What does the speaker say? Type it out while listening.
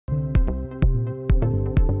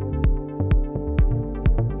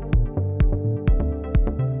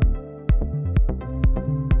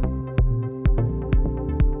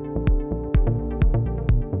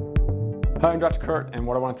Hi, I'm Dr. Kurt, and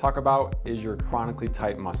what I want to talk about is your chronically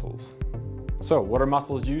tight muscles. So what are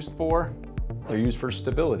muscles used for? They're used for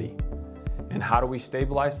stability. And how do we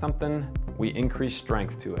stabilize something? We increase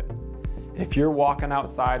strength to it. If you're walking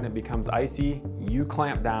outside and it becomes icy, you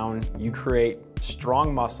clamp down, you create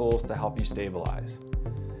strong muscles to help you stabilize.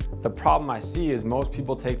 The problem I see is most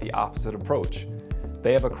people take the opposite approach.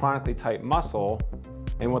 They have a chronically tight muscle,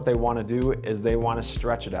 and what they want to do is they want to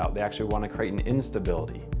stretch it out. They actually want to create an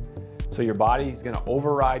instability. So your body is going to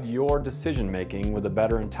override your decision making with a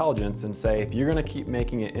better intelligence and say, if you're going to keep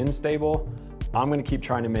making it unstable, I'm going to keep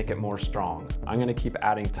trying to make it more strong. I'm going to keep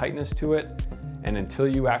adding tightness to it, and until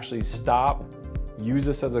you actually stop, use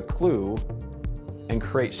this as a clue and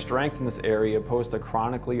create strength in this area opposed to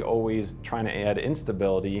chronically always trying to add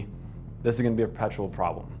instability, this is going to be a perpetual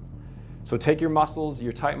problem. So take your muscles,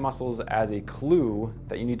 your tight muscles, as a clue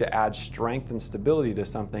that you need to add strength and stability to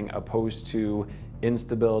something opposed to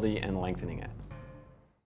instability and lengthening it.